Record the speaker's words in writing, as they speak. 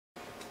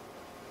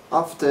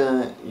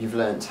After you've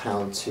learnt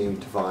how to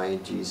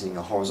divide using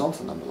a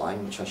horizontal number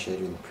line, which I showed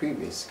you in the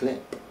previous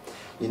clip,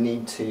 you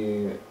need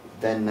to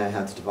then know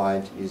how to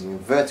divide using a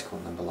vertical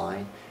number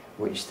line,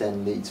 which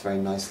then leads very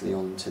nicely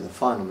on to the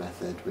final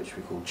method, which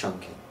we call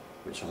chunking,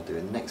 which I'll do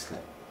in the next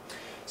clip.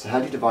 So how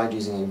do you divide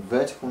using a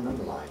vertical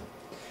number line?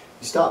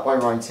 You start by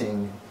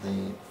writing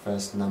the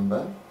first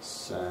number,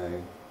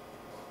 so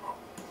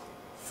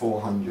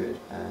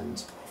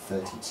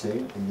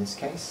 432 in this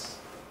case,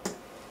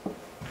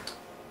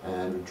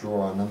 and we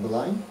draw our number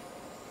line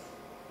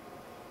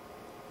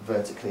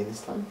vertically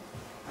this time.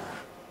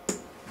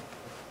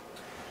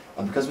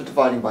 And because we're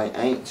dividing by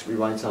 8, we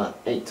write our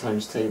 8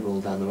 times table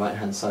down the right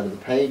hand side of the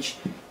page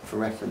for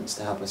reference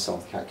to help us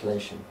solve the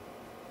calculation.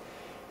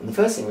 And the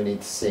first thing we need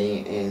to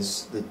see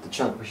is the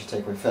chunk we should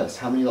take away first.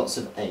 How many lots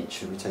of 8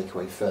 should we take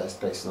away first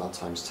based on our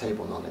times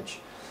table knowledge?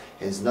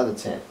 Here's another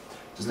tip.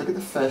 Just look at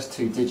the first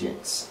 2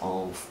 digits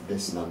of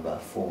this number,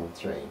 4 and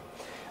 3,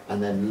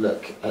 and then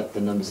look at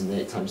the numbers in the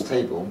 8 times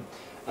table,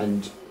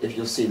 and if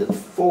you'll see that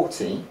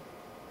 40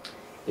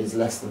 is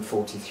less than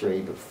 43,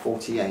 but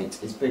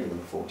 48 is bigger than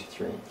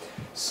 43.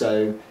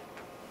 So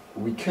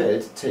we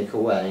could take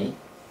away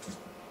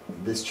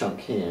this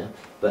chunk here,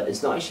 but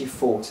it's not actually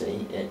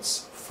 40,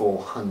 it's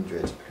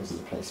 400 because of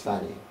the place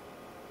value.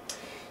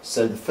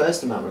 So the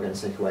first amount we're going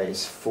to take away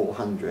is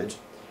 400,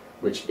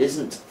 which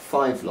isn't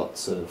 5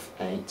 lots of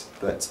 8,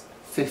 but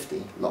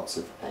 50 lots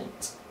of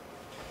 8.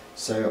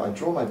 So I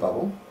draw my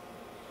bubble,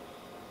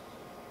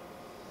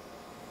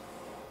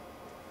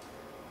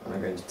 and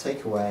I'm going to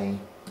take away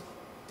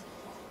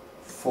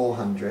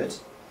 400.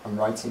 I'm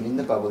writing in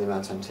the bubble the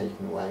amount I'm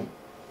taking away,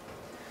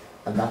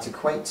 and that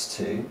equates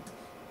to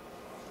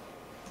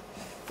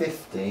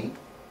 50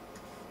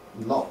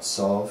 lots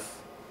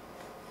of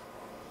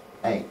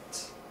 8.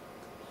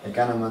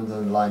 Again, I'm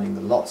underlining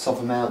the lots of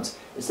amount.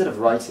 Instead of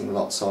writing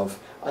lots of,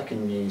 I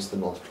can use the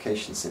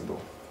multiplication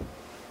symbol.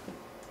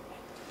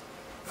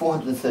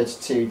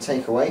 432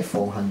 take away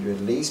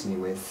 400 leaves me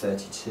with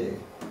 32.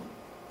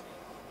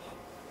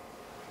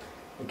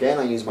 Again,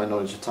 I use my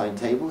knowledge of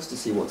timetables to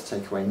see what to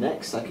take away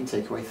next. I can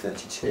take away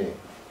 32.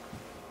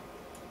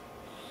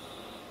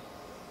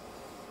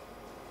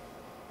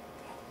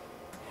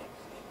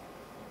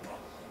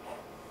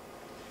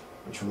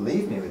 Which will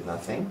leave me with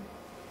nothing.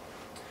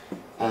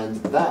 And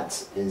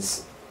that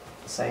is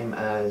the same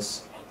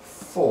as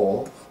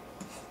 4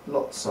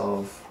 lots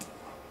of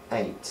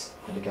 8.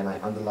 And again, I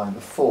underline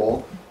the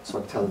 4 so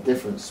I can tell the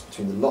difference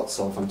between the lots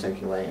of I'm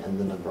taking away and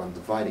the number I'm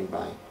dividing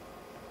by.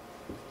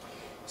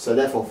 So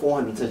therefore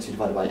 432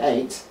 divided by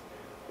 8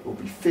 will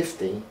be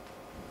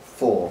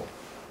 54.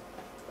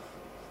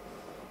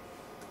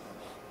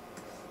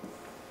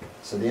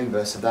 So the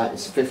inverse of that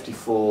is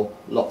 54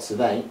 lots of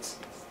 8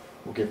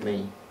 will give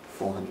me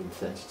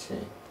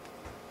 432.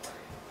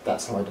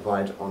 That's how I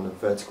divide on a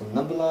vertical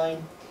number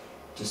line.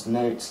 Just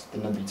note the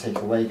number you take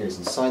away goes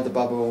inside the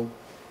bubble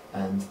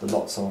and the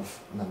lots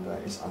of number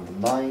is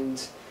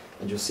underlined,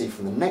 and you'll see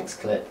from the next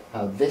clip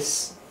how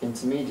this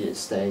intermediate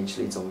stage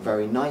leads on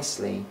very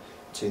nicely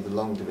to the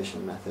long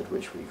division method,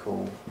 which we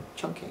call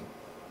chunking.